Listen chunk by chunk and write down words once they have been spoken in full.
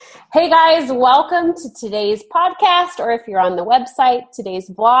Hey guys, welcome to today's podcast, or if you're on the website, today's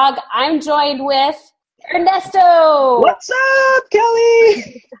vlog. I'm joined with Ernesto. What's up,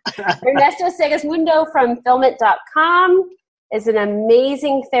 Kelly? Ernesto Segismundo from Filmit.com is an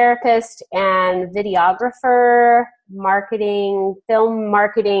amazing therapist and videographer, film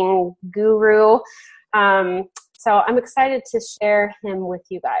marketing guru. So I'm excited to share him with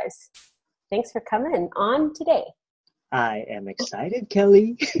you guys. Thanks for coming on today. I am excited,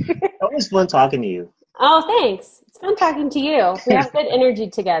 Kelly. Always fun talking to you. Oh, thanks. It's fun talking to you. We have good energy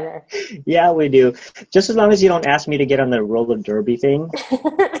together. Yeah, we do. Just as long as you don't ask me to get on the roller derby thing.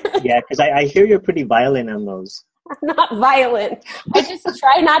 Yeah, because I hear you're pretty violent on those. I'm not violent. I just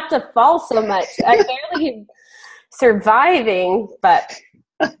try not to fall so much. I'm barely surviving, but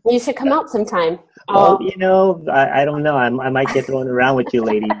you should come out sometime. Well, I don't know. I might get thrown around with you,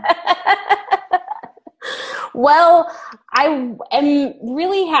 lady. Well, I am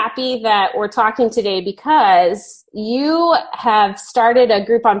really happy that we're talking today because you have started a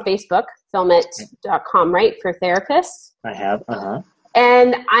group on Facebook, Filmit.com, right, for therapists? I have,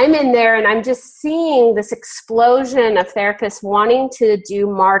 And I'm in there and I'm just seeing this explosion of therapists wanting to do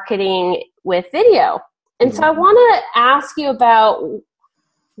marketing with video. And so I want to ask you about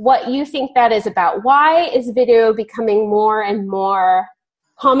what you think that is about. Why is video becoming more and more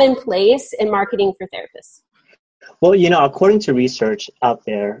commonplace in marketing for therapists? Well, according to research out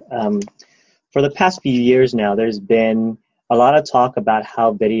there, for the past few years now, there's been a lot of talk about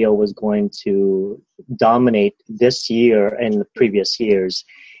how video was going to dominate this year and the previous years.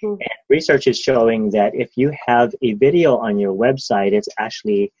 And research is showing that if you have a video on your website, it's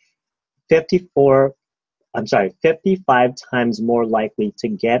actually 55 times more likely to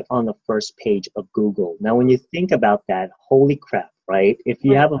get on the first page of Google. Now, when you think about that, holy crap, right? If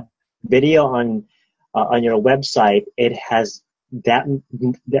you have a video on your website, it has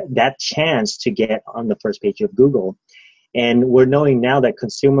that chance to get on the first page of Google. And we're knowing now that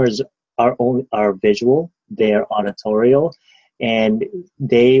consumers are visual, they're auditorial, and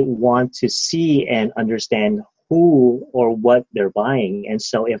they want to see and understand who or what they're buying. And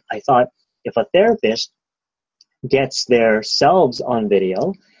so if a therapist gets themselves on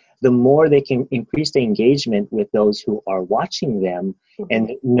video, the more they can increase the engagement with those who are watching them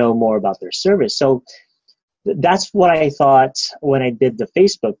and know more about their service. So that's what I thought when I did the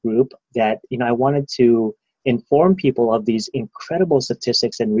Facebook group, that, I wanted to inform people of these incredible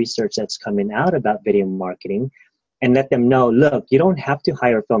statistics and research that's coming out about video marketing and let them know, look, you don't have to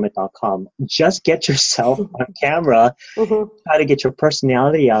hire Filmit.com. Just get yourself on camera, try to get your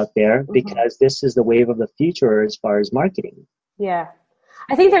personality out there, because this is the wave of the future as far as marketing. Yeah.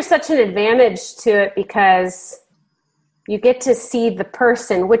 I think there's such an advantage to it because you get to see the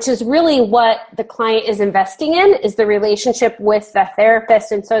person, which is really what the client is investing in, is the relationship with the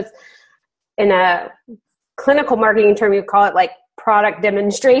therapist. And so it's, in a clinical marketing term, you call it like product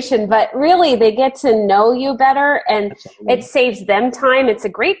demonstration, but really they get to know you better and it saves them time. It's a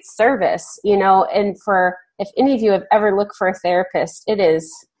great service, and if any of you have ever looked for a therapist, it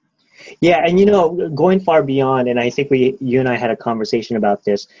is. Yeah, and going far beyond, and I think you and I had a conversation about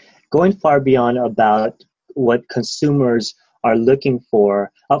this, going far beyond about what consumers are looking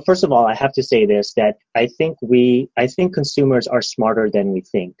for. First of all, I have to say this, that I think consumers are smarter than we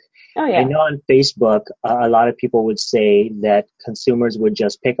think. Oh, yeah. I know on Facebook, a lot of people would say that consumers would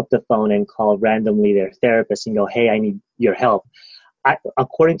just pick up the phone and call randomly their therapist and go, hey, I need your help.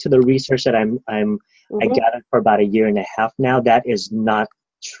 According to the research that I gathered for about a year and a half now, that is not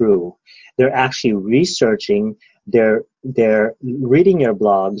true. They're actually researching, they're reading your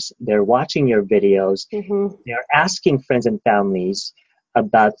blogs, they're watching your videos, they're asking friends and families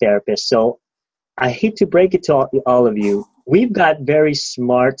about therapists. So I hate to break it to all of you, we've got very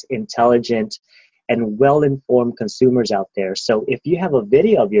smart, intelligent, and well-informed consumers out there. So if you have a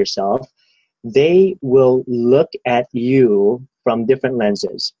video of yourself, they will look at you from different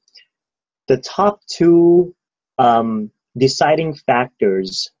lenses. The top two deciding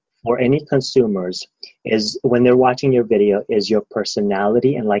factors for any consumers is, when they're watching your video, is your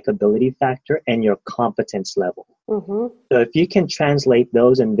personality and likability factor and your competence level. So if you can translate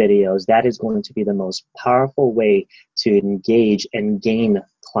those in videos, that is going to be the most powerful way to engage and gain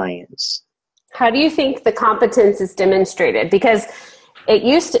clients. How do you think the competence is demonstrated? Because it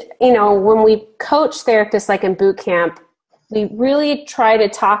used to, when we coach therapists, like in boot camp, we really try to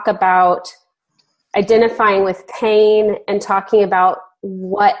talk about identifying with pain and talking about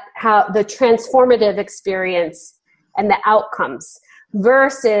how the transformative experience and the outcomes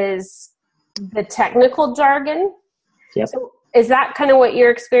versus the technical jargon. Yep. So Is that kind of what you're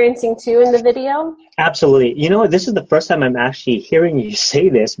experiencing too in the video? Absolutely. You know, this is the first time I'm actually hearing you say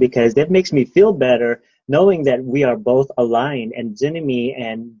this, because that makes me feel better knowing that we are both aligned, and Zynnyme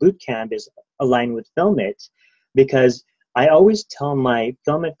and Bootcamp is aligned with Filmit, because I always tell my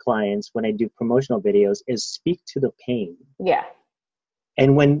Filmit clients when I do promotional videos is speak to the pain. Yeah.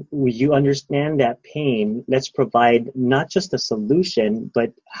 And when you understand that pain, let's provide not just a solution,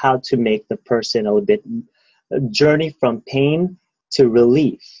 but how to make the person a little bit journey from pain to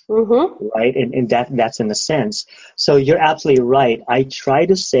relief, right? And that's in a sense. So you're absolutely right. I try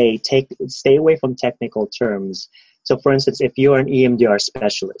to stay away from technical terms. So for instance, if you're an EMDR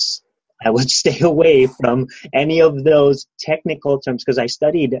specialist, I would stay away from any of those technical terms, because I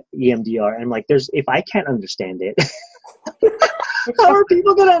studied EMDR and I'm like, if I can't understand it, how are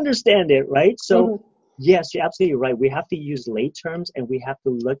people going to understand it, right? So yes, you're absolutely right. We have to use lay terms, and we have to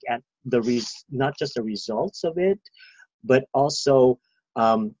look at not just the results of it, but also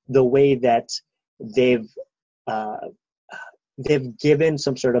the way that they've given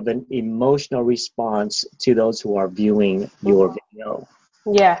some sort of an emotional response to those who are viewing your video.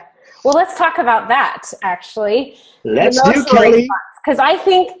 Yeah. Well, let's talk about that, actually. Let's do, Kelly. Because I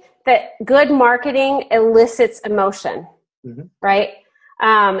think that good marketing elicits emotion, right?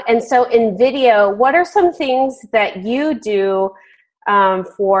 And so in video, what are some things that you do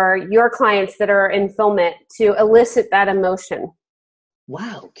for your clients that are in Filmit to elicit that emotion?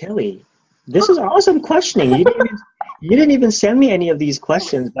 Wow, Kelly, this is awesome questioning. You didn't even send me any of these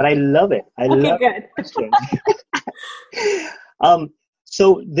questions, but I love it. I love the questions.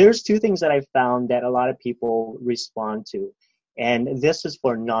 So there's two things that I found that a lot of people respond to. And this is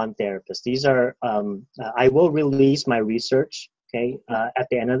for non-therapists. These are, I will release my research, at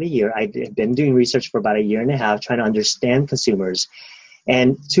the end of the year. I've been doing research for about 1.5 years, trying to understand consumers.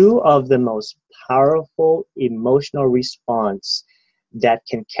 And two of the most powerful emotional response that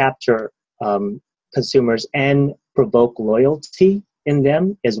can capture consumers and provoke loyalty in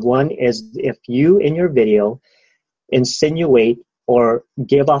them is, one is if you in your video insinuate or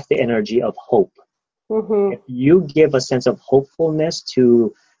give off the energy of hope. If you give a sense of hopefulness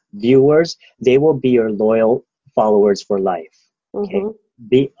to viewers, they will be your loyal followers for life. Okay?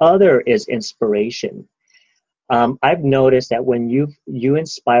 The other is inspiration. I've noticed that when you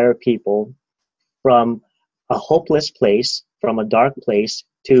inspire people from a hopeless place, from a dark place,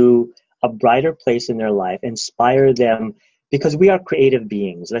 to a brighter place in their life, inspire them, because we are creative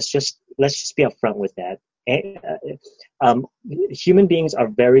beings. Let's just be upfront with that. Human beings are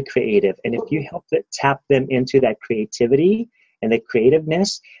very creative, and if you help tap them into that creativity and the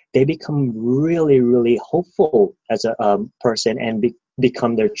creativeness, they become really, really hopeful as a person and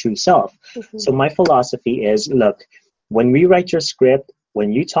become their true self. So my philosophy is, look, when we write your script,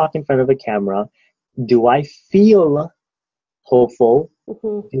 when you talk in front of a camera, do I feel hopeful?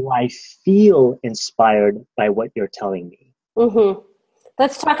 Do I feel inspired by what you're telling me?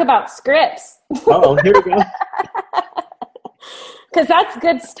 Let's talk about scripts. Oh, here we go. Because that's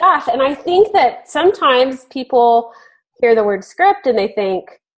good stuff. And I think that sometimes people hear the word script and they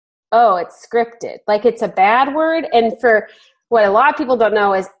think, oh, it's scripted. Like it's a bad word. And for what a lot of people don't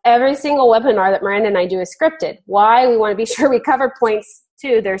know is every single webinar that Miranda and I do is scripted. Why? We want to be sure we cover points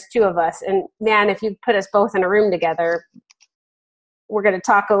too. There's two of us. And man, if you put us both in a room together, we're going to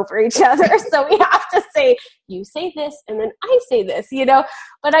talk over each other. So we have to say, you say this, and then I say this,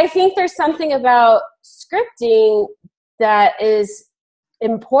 But I think there's something about scripting that is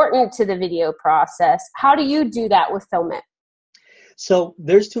important to the video process. How do you do that with Filmit? So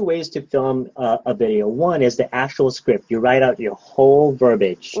there's two ways to film a video. One is the actual script. You write out your whole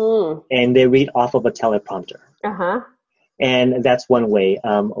verbiage, and they read off of a teleprompter. And that's one way.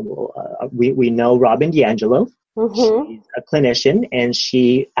 We know Robin DiAngelo. She's a clinician, and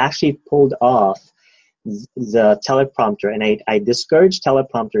she actually pulled off the teleprompter. And I discourage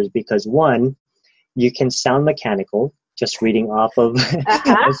teleprompters because, one, you can sound mechanical just reading off of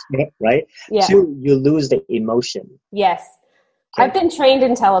a script, right? Yeah. Two, you lose the emotion. Yes. Okay. I've been trained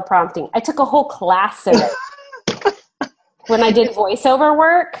in teleprompting. I took a whole class in it when I did voiceover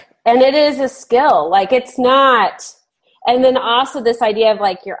work, and it is a skill. Like, it's not. And then also this idea of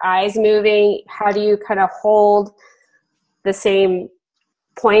like your eyes moving, how do you kind of hold the same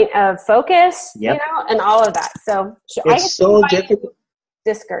point of focus, and all of that. So it's so difficult.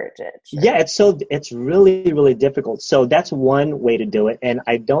 Discourage it. Sure. Yeah, it's really, really difficult. So that's one way to do it. And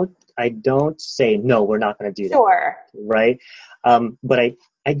I don't say, no, we're not going to do that. Sure. Right. But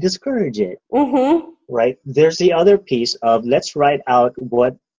I discourage it. Right. There's the other piece of let's write out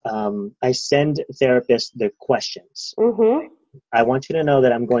what I send therapists the questions. I want you to know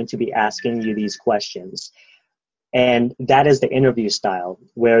that I'm going to be asking you these questions. And that is the interview style,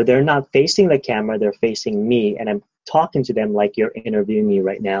 where they're not facing the camera, they're facing me, and I'm talking to them like you're interviewing me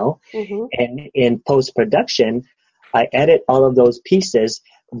right now. Mm-hmm. And in post-production, I edit all of those pieces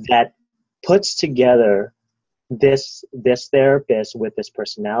that puts together this therapist with this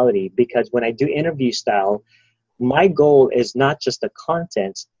personality. Because when I do interview style, my goal is not just the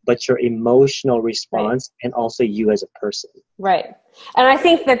content, but your emotional response, and also you as a person. Right. And I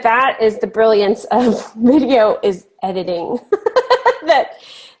think that is the brilliance of video, is editing. that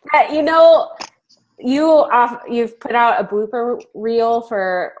you've put out a blooper reel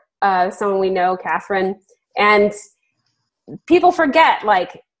for someone we know, Catherine, and people forget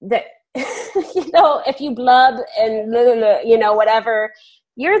like that. If you blub and whatever,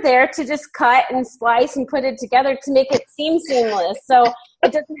 you're there to just cut and splice and put it together to make it seem seamless. So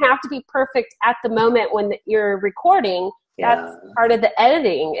it doesn't have to be perfect at the moment when you're recording. Yeah. That's part of the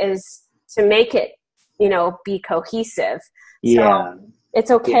editing, is to make it, be cohesive. Yeah. So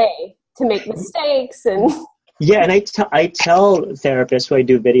it's okay to make mistakes. And yeah. And I tell therapists who I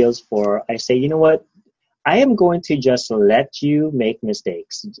do videos for, I say, you know what? I am going to just let you make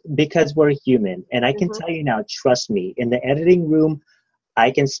mistakes because we're human. And I can tell you now, trust me, in the editing room, I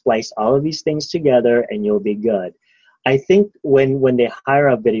can splice all of these things together and you'll be good. I think when they hire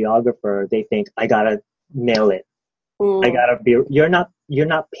a videographer, they think, I gotta nail it. You're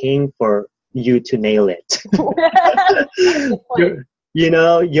not paying for you to nail it.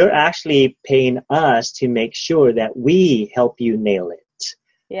 You're actually paying us to make sure that we help you nail it.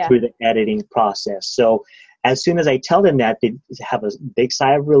 Yeah. Through the editing process. So as soon as I tell them that, they have a big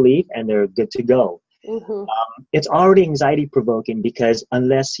sigh of relief and they're good to go. Mm-hmm. It's already anxiety provoking because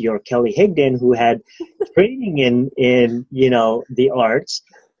unless you're Kelly Higdon, who had training in the arts,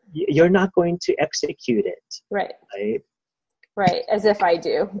 you're not going to execute it. Right. As if I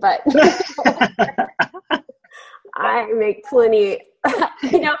do, but I make plenty.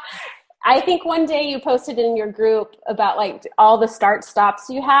 I think one day you posted in your group about like all the start stops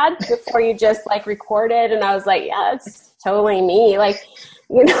you had before you just like recorded. And I was like, yeah, that's totally me. Like,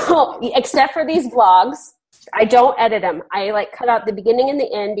 except for these vlogs, I don't edit them. I like cut out the beginning and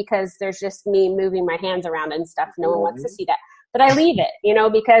the end because there's just me moving my hands around and stuff. No one wants to see that, but I leave it,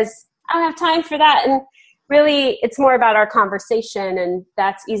 because I don't have time for that. And really it's more about our conversation, and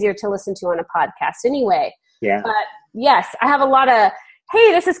that's easier to listen to on a podcast anyway. Yeah. But yes, I have a lot of,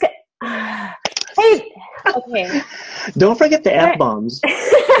 hey, this is good. Hey, okay. Don't forget the F-bombs.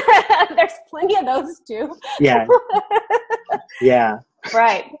 There's plenty of those too. Yeah. Yeah.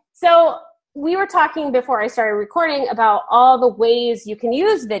 Right. So we were talking before I started recording about all the ways you can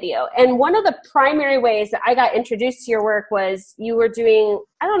use video. And one of the primary ways that I got introduced to your work was you were doing,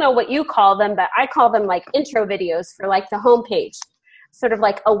 I don't know what you call them, but I call them like intro videos for like the homepage, sort of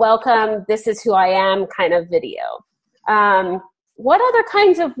like a welcome, this is who I am kind of video. What other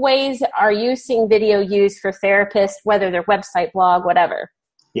kinds of ways are you seeing video used for therapists, whether they're website, blog, whatever?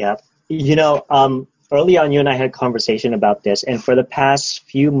 Yeah. Early on, you and I had a conversation about this. And for the past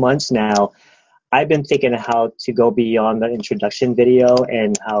few months now, I've been thinking how to go beyond the introduction video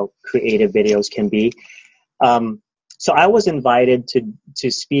and how creative videos can be. So I was invited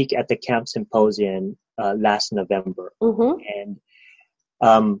to speak at the Camp Symposium last November. Mm-hmm.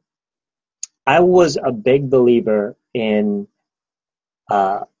 And I was a big believer in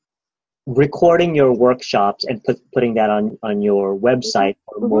recording your workshops and putting that on your website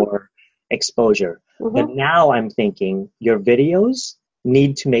for mm-hmm. more exposure. Mm-hmm. But now I'm thinking your videos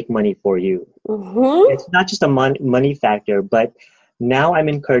need to make money for you. Mm-hmm. It's not just a money factor, but now I'm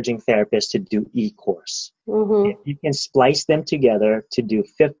encouraging therapists to do e-course. Mm-hmm. If you can splice them together to do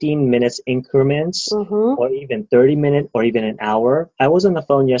 15 minutes increments mm-hmm. or even 30 minutes or even an hour. I was on the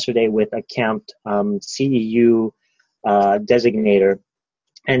phone yesterday with a camp CEU designator,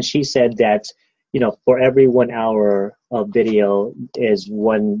 and she said that, for every 1 hour of video is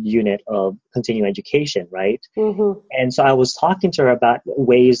 1 unit of continuing education, right? Mm-hmm. And so I was talking to her about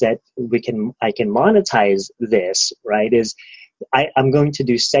ways that I can monetize this, right? I'm going to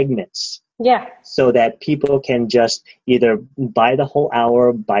do segments. Yeah. So that people can just either buy the whole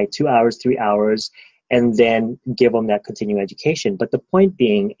hour, buy 2 hours, 3 hours, and then give them that continuing education. But the point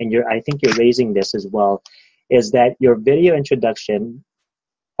being, and I think you're raising this as well, is that your video introduction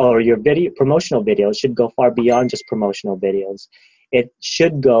or your video promotional videos should go far beyond just promotional videos. It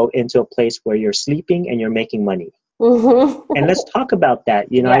should go into a place where you're sleeping and you're making money. Mm-hmm. And let's talk about that.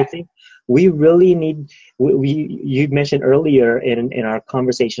 I think we really need, you mentioned earlier in our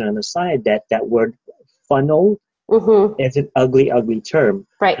conversation on the side that word funnel mm-hmm. is an ugly, ugly term.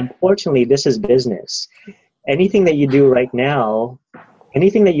 Right. Unfortunately, this is business. Anything that you do right now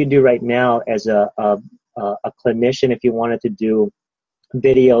as a a clinician, if you wanted to do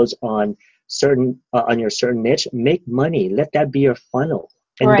videos on on your certain niche, make money. Let that be your funnel.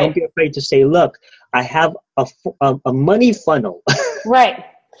 And don't be afraid to say, look, I have a money funnel. Right.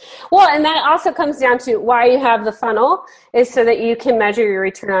 Well, and that also comes down to why you have the funnel is so that you can measure your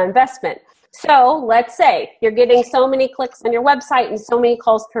return on investment. So let's say you're getting so many clicks on your website and so many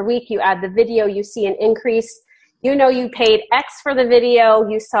calls per week. You add the video, you see an increase. You know you paid X for the video.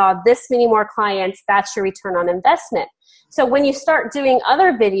 You saw this many more clients. That's your return on investment. So when you start doing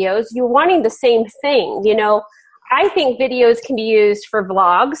other videos, you're wanting the same thing. You know, I think videos can be used for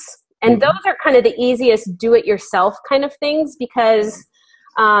vlogs, and those are kind of the easiest do-it-yourself kind of things because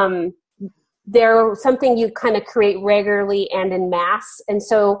they're something you kind of create regularly and in mass. And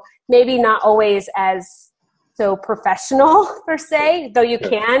so maybe not always as so professional per se, though you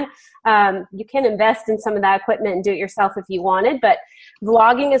can invest in some of that equipment and do it yourself if you wanted, but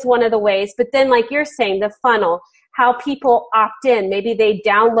vlogging is one of the ways. But then like you're saying, the funnel, how people opt in. Maybe they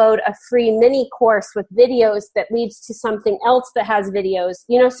download a free mini course with videos that leads to something else that has videos,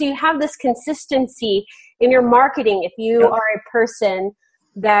 you know, so you have this consistency in your marketing. If you are a person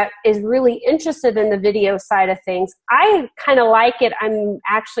that is really interested in the video side of things, I kind of like it. I'm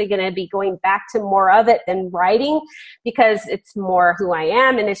actually going to be going back to more of it than writing because it's more who I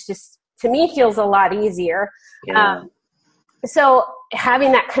am. And it's just, to me, feels a lot easier. So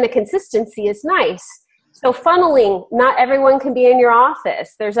having that kind of consistency is nice. So funneling, not everyone can be in your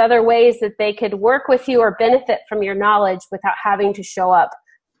office. There's other ways that they could work with you or benefit from your knowledge without having to show up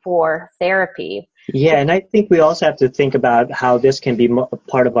for therapy. Yeah, and I think we also have to think about how this can be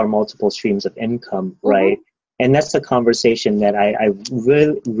part of our multiple streams of income, right? And that's the conversation that I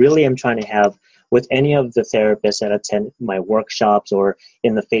really am trying to have with any of the therapists that attend my workshops or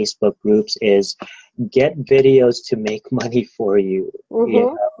in the Facebook groups is get videos to make money for you.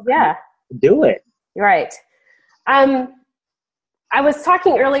 You know? Do it. Right. I was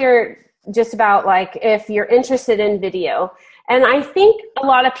talking earlier just about like if you're interested in video, and I think a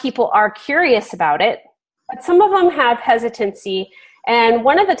lot of people are curious about it, but some of them have hesitancy. And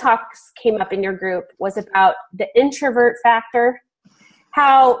one of the talks came up in your group was about the introvert factor,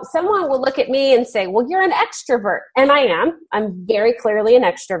 how someone will look at me and say, well, you're an extrovert. And I am. I'm very clearly an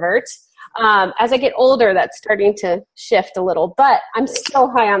extrovert. As I get older, that's starting to shift a little, but I'm still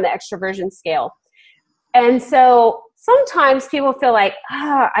high on the extroversion scale. And so sometimes people feel like,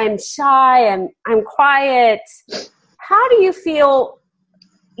 I'm shy, I'm quiet. How do you feel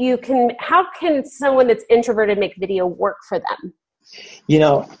how can someone that's introverted make video work for them? You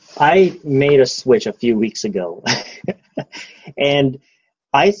know, I made a switch a few weeks ago. And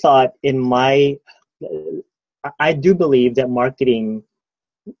I thought I do believe that marketing,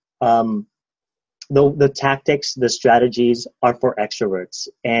 the tactics, the strategies are for extroverts.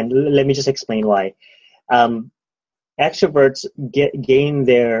 And let me just explain why. Extroverts gain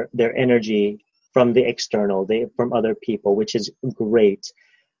their energy from the external, from other people, which is great.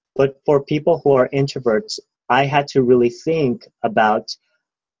 But for people who are introverts, I had to really think about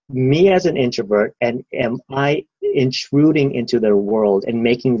me as an introvert, and am I intruding into their world and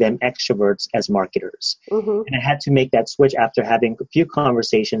making them extroverts as marketers? And I had to make that switch after having a few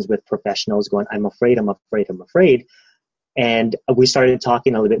conversations with professionals going, I'm afraid. And we started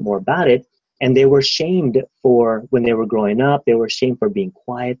talking a little bit more about it. And they were shamed for, when they were growing up, they were shamed for being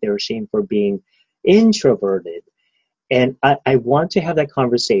quiet. They were shamed for being introverted. And I want to have that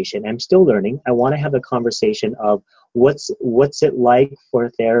conversation. I'm still learning. I want to have the conversation of what's it like for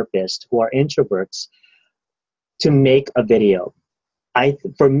therapists who are introverts to make a video.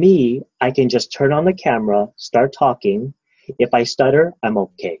 For me, I can just turn on the camera, start talking. If I stutter, I'm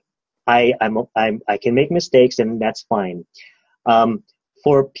okay. I can make mistakes, and that's fine.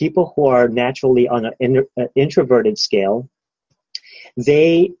 For people who are naturally on an introverted scale,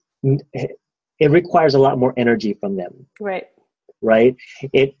 it requires a lot more energy from them. Right?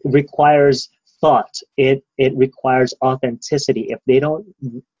 It requires thought. It requires authenticity. If they don't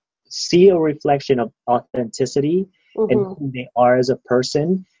see a reflection of authenticity and who they are as a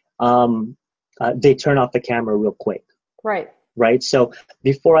person, they turn off the camera real quick. Right? So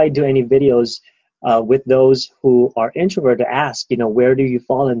before I do any videos with those who are introverted, ask, where do you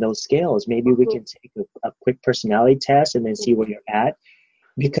fall in those scales? Maybe we can take a quick personality test and then see where you're at.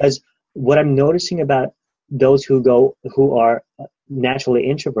 Because what I'm noticing about those who are naturally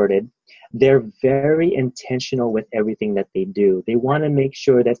introverted, they're very intentional with everything that they do. They want to make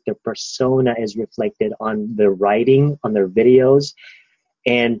sure that their persona is reflected on their writing, on their videos.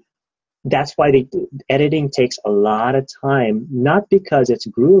 And that's why editing takes a lot of time, not because it's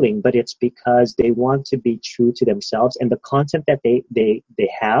grueling, but it's because they want to be true to themselves. And the content that they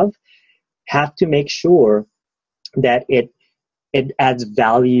have have to make sure that it adds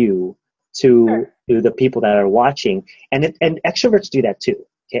value Sure. to the people that are watching, and extroverts do that too.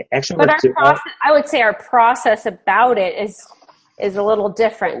 Okay, But extroverts our do. process, I would say our process about it is a little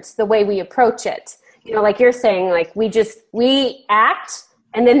different, the way we approach it. You know, like you're saying, like we act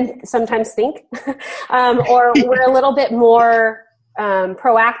and then sometimes think, or we're a little bit more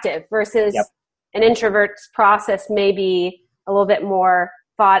proactive versus Yep. an introvert's process may be a little bit more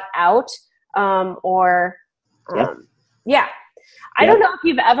thought out, or Yep. yeah. I Yep. don't know if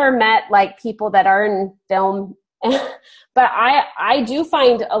you've ever met like people that are in film, but I do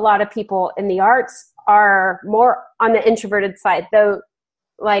find a lot of people in the arts are more on the introverted side, though.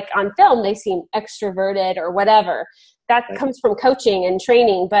 Like on film, they seem extroverted or whatever. That Right. comes from coaching and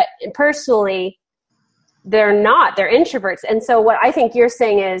training, but personally, they're not. They're introverts, and so what I think you're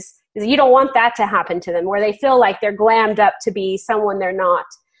saying is you don't want that to happen to them, where they feel like they're glammed up to be someone they're not.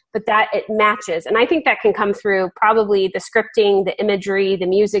 But that it matches, and I think that can come through probably the scripting, the imagery, the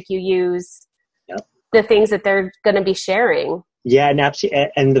music you use, Yep. the things that they're going to be sharing. Yeah, and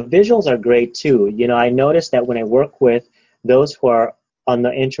and the visuals are great too. You know, I noticed that when I work with those who are on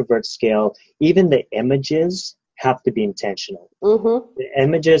the introvert scale, even the images have to be intentional. Mm-hmm. The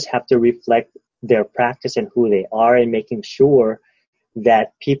images have to reflect their practice and who they are, and making sure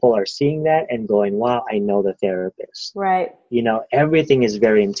that people are seeing that and going, wow, I know the therapist. Right. You know, everything is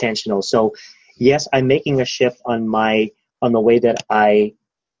very intentional. So yes, I'm making a shift on the way that I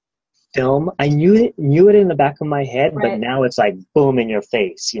film. I knew it in the back of my head, but Right. now it's like boom in your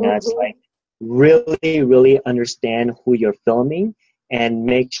face. You know, it's Mhm. like really, really understand who you're filming and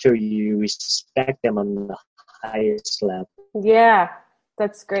make sure you respect them on the highest level. Yeah,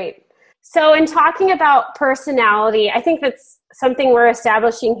 that's great. So in talking about personality, I think that's something we're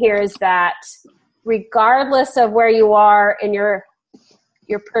establishing here is that regardless of where you are in your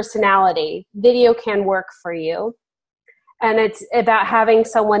personality, video can work for you. And it's about having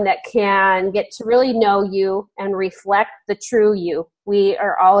someone that can get to really know you and reflect the true you. We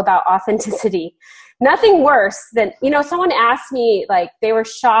are all about authenticity. Nothing worse than, someone asked me, like, they were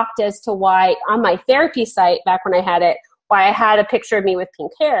shocked as to why on my therapy site, back when I had it, why I had a picture of me with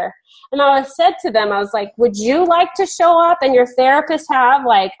pink hair. And I said to them, I was like, would you like to show up and your therapist have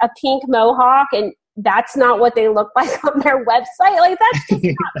like a pink mohawk and that's not what they look like on their website? Like, that's just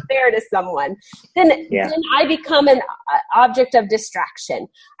not fair to someone. Then I become an object of distraction.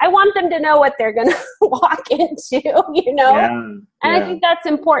 I want them to know what they're going to walk into, And I think that's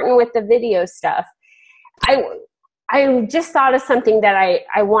important with the video stuff. I just thought of something that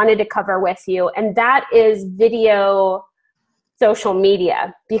I wanted to cover with you, and that is video social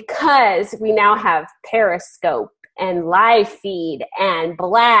media, because we now have Periscope and Live Feed and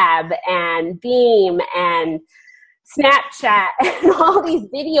Blab and Beam and Snapchat and all these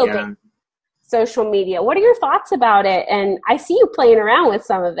video-based social media. What are your thoughts about it? And I see you playing around with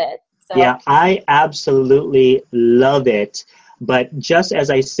some of it. So. Yeah, I absolutely love it. But just as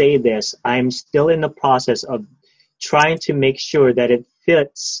I say this, I'm still in the process of trying to make sure that it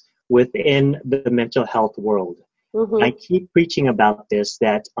fits within the mental health world. Mm-hmm. I keep preaching about this,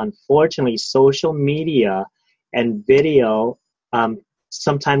 that unfortunately social media and video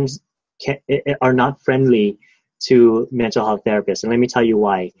sometimes are not friendly to mental health therapists. And let me tell you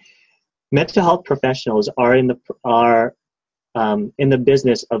why. Mental health professionals are in the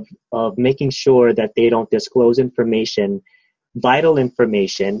business of making sure that they don't disclose information, vital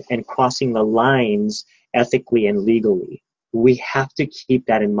information, and crossing the lines ethically and legally. We have to keep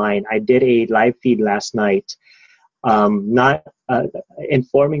that in mind. I did a live feed last night,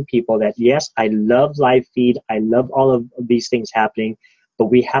 informing people that, yes, I love live feed. I love all of these things happening, but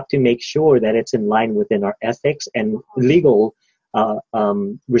we have to make sure that it's in line within our ethics and legal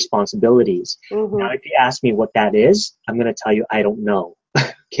responsibilities. Mm-hmm. Now, if you ask me what that is, I'm going to tell you I don't know.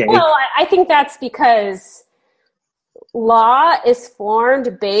 Okay. Well, I think that's because law is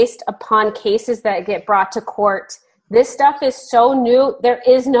formed based upon cases that get brought to court. This stuff is so new. There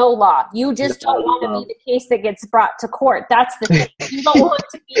is no law. You just don't want to be the case that gets brought to court. That's the thing. You don't want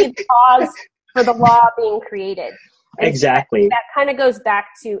to be the cause for the law being created. And exactly. So that kind of goes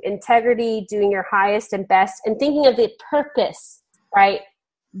back to integrity, doing your highest and best, and thinking of the purpose, right?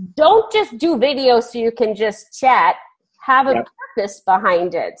 Don't just do video so you can just chat. Have a purpose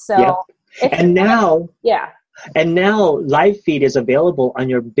behind it. So, and now live feed is available on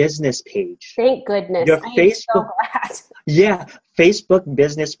your business page. Thank goodness. Your I Facebook, am so glad. Yeah, Facebook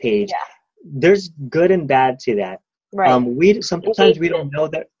business page. Yeah. There's good and bad to that. Right. Sometimes we don't know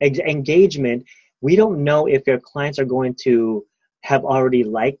that engagement. We don't know if your clients are going to have already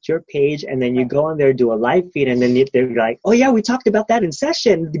liked your page, and then you go on there, do a live feed, and then they're like, oh yeah, we talked about that in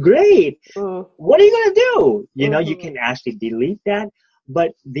session. Great. What are you going to do? You know, you can actually delete that.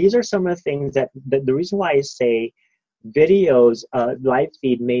 But these are some of the things that the reason why I say videos, live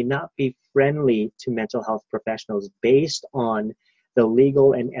feed may not be friendly to mental health professionals based on the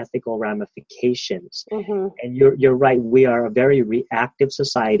legal and ethical ramifications. And you're right. We are a very reactive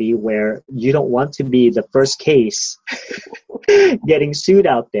society where you don't want to be the first case getting sued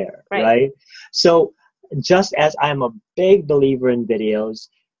out there, right? So just as I'm a big believer in videos,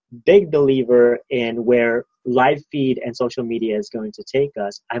 big believer in where live feed and social media is going to take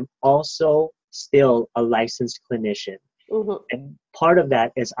us, I'm also still a licensed clinician. And part of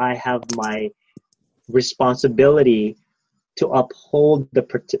that is I have my responsibility to uphold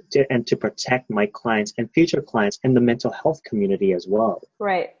and to protect my clients and future clients and the mental health community as well.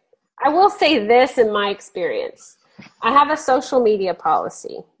 Right. I will say this in my experience. I have a social media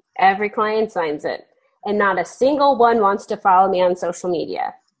policy. Every client signs it, and not a single one wants to follow me on social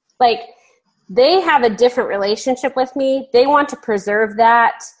media. Like, they have a different relationship with me. They want to preserve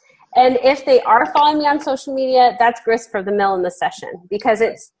that. And if they are following me on social media, that's grist for the mill in the session, because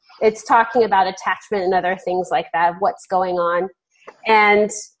it's talking about attachment and other things like that, what's going on.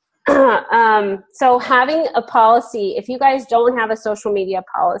 And so having a policy, if you guys don't have a social media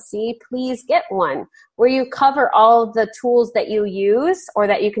policy, please get one where you cover all the tools that you use or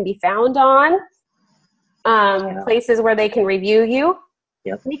that you can be found on, places where they can review you.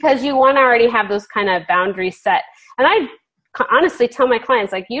 Because you want to already have those kind of boundaries set. And I honestly tell my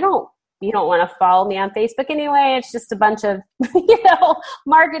clients, like, you don't want to follow me on Facebook anyway. It's just a bunch of,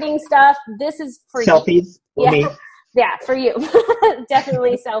 marketing stuff. This is for selfies you. For me. Yeah, for you.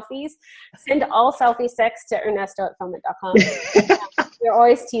 Definitely selfies. Send all selfie sex to Ernesto@filmit.com. You're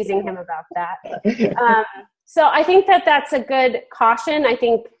always teasing him about that. So I think that's a good caution. I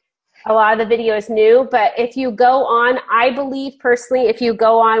think a lot of the video is new, but if you go on, I believe personally, if you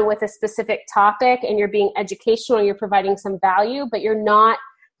go on with a specific topic and you're being educational, you're providing some value, but you're not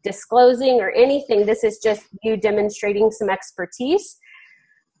disclosing or anything, this is just you demonstrating some expertise,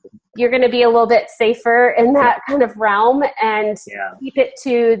 you're going to be a little bit safer in that kind of realm and keep it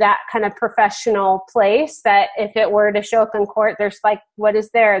to that kind of professional place that if it were to show up in court, there's like, what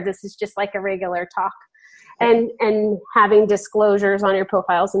is there? This is just like a regular talk. And having disclosures on your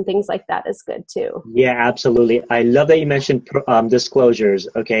profiles and things like that is good too. Yeah, absolutely. I love that you mentioned disclosures.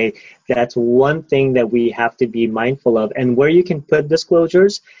 Okay, that's one thing that we have to be mindful of. And where you can put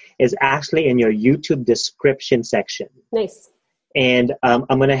disclosures is actually in your YouTube description section. Nice. And I'm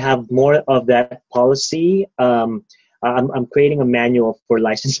going to have more of that policy. I'm creating a manual for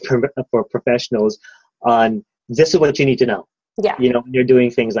licensed for professionals on this is what you need to know. Yeah. When you're doing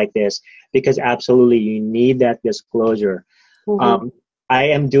things like this, because absolutely you need that disclosure. I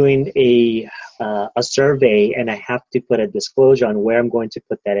am doing a survey and I have to put a disclosure on where I'm going to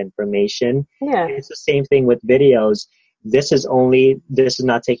put that information. Yeah. And it's the same thing with videos. This is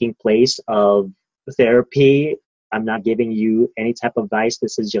not taking place of therapy. I'm not giving you any type of advice.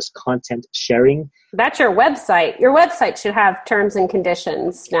 This is just content sharing. That's your website. Your website should have terms and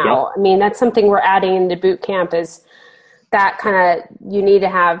conditions now. Yep. I mean, that's something we're adding into boot camp is that kind of, you need to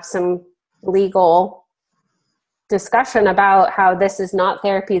have some legal discussion about how this is not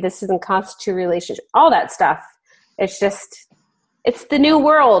therapy, this doesn't constitute relationship, all that stuff. It's the new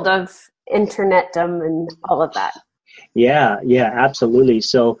world of internetdom and all of that. Yeah, absolutely.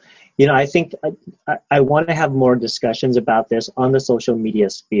 So, I think I want to have more discussions about this on the social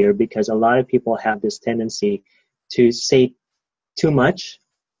media sphere because a lot of people have this tendency to say too much,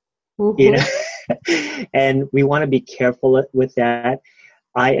 and we want to be careful with that.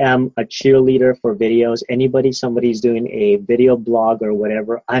 I am a cheerleader for videos. Somebody's doing a video blog or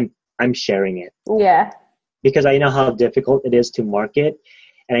whatever, I'm sharing it. Yeah. Because I know how difficult it is to market,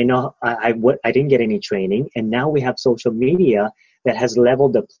 and I know I didn't get any training, and now we have social media that has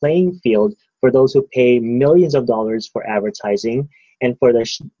leveled the playing field for those who pay millions of dollars for advertising, and for the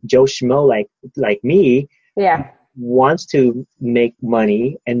Joe Schmo like me. Yeah. Wants to make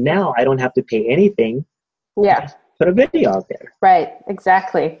money, and now I don't have to pay anything. Yeah. Just put a video out there. Right.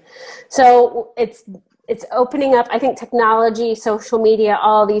 Exactly. So it's opening up, I think technology, social media,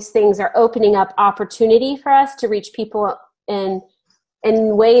 all these things are opening up opportunity for us to reach people in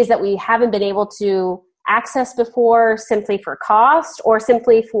ways that we haven't been able to access before, simply for cost or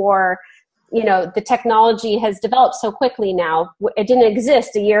simply for, the technology has developed so quickly now. It didn't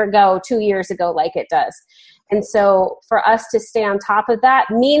exist a year ago, 2 years ago, like it does. And so for us to stay on top of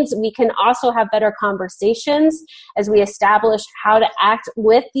that means we can also have better conversations as we establish how to act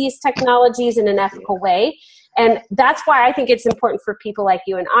with these technologies in an ethical way. And that's why I think it's important for people like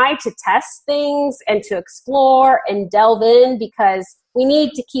you and I to test things and to explore and delve in, because we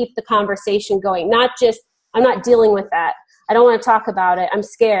need to keep the conversation going. Not just, I'm not dealing with that, I don't want to talk about it, I'm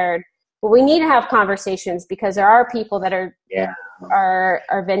scared. But we need to have conversations because there are people that are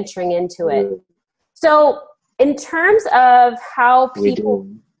venturing into it. So in terms of how people...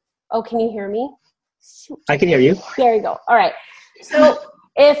 Oh, can you hear me? Shoot. I can hear you. There you go. All right. So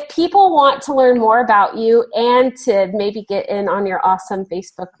if people want to learn more about you and to maybe get in on your awesome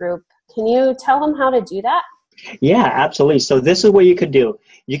Facebook group, can you tell them how to do that? Yeah, absolutely. So this is what you could do.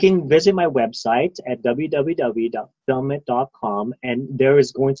 You can visit my website at www.filmit.com, and there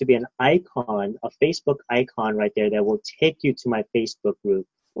is going to be an icon, a Facebook icon right there that will take you to my Facebook group.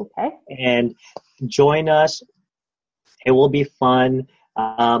 Okay. And join us. It will be fun.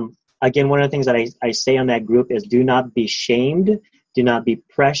 Again, one of the things that I say on that group is do not be shamed, do not be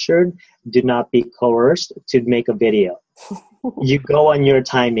pressured, do not be coerced to make a video. You go on your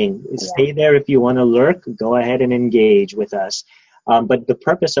timing. Stay there if you want to lurk. Go ahead and engage with us. But the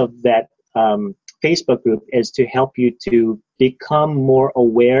purpose of that Facebook group is to help you to become more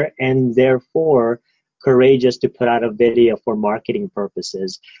aware and therefore courageous to put out a video for marketing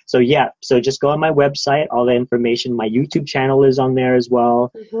purposes. So just go on my website, all the information. My YouTube channel is on there as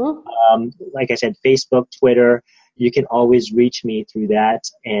well. Mm-hmm. Like I said, Facebook, Twitter. You can always reach me through that.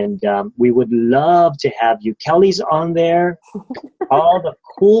 And we would love to have you. Kelly's on there. All the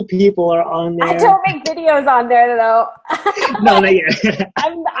cool people are on there. I don't make videos on there, though. No, not yet.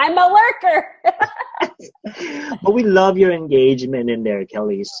 I'm a lurker. But we love your engagement in there,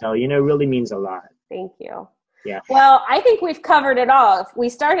 Kelly. So, it really means a lot. Thank you. Yeah. Well, I think we've covered it all. We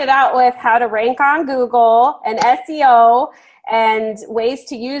started out with how to rank on Google and SEO and ways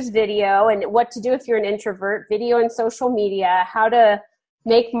to use video and what to do if you're an introvert, video and social media, how to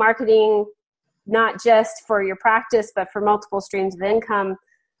make marketing not just for your practice, but for multiple streams of income.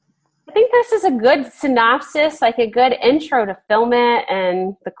 I think this is a good synopsis, like a good intro to Filmit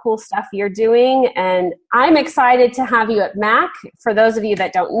and the cool stuff you're doing. And I'm excited to have you at MAC. For those of you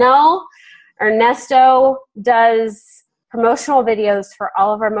that don't know, Ernesto does promotional videos for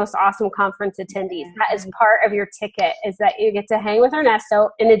all of our most awesome conference attendees. That is part of your ticket, is that you get to hang with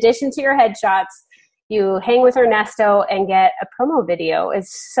Ernesto. In addition to your headshots, you hang with Ernesto and get a promo video.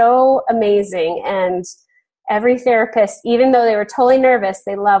 It's so amazing. And every therapist, even though they were totally nervous,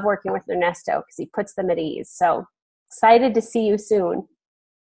 they love working with Ernesto because he puts them at ease. So excited to see you soon.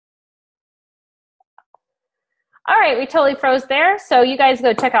 All right, we totally froze there. So you guys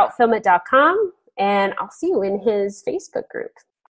go check out filmit.com, and I'll see you in his Facebook group.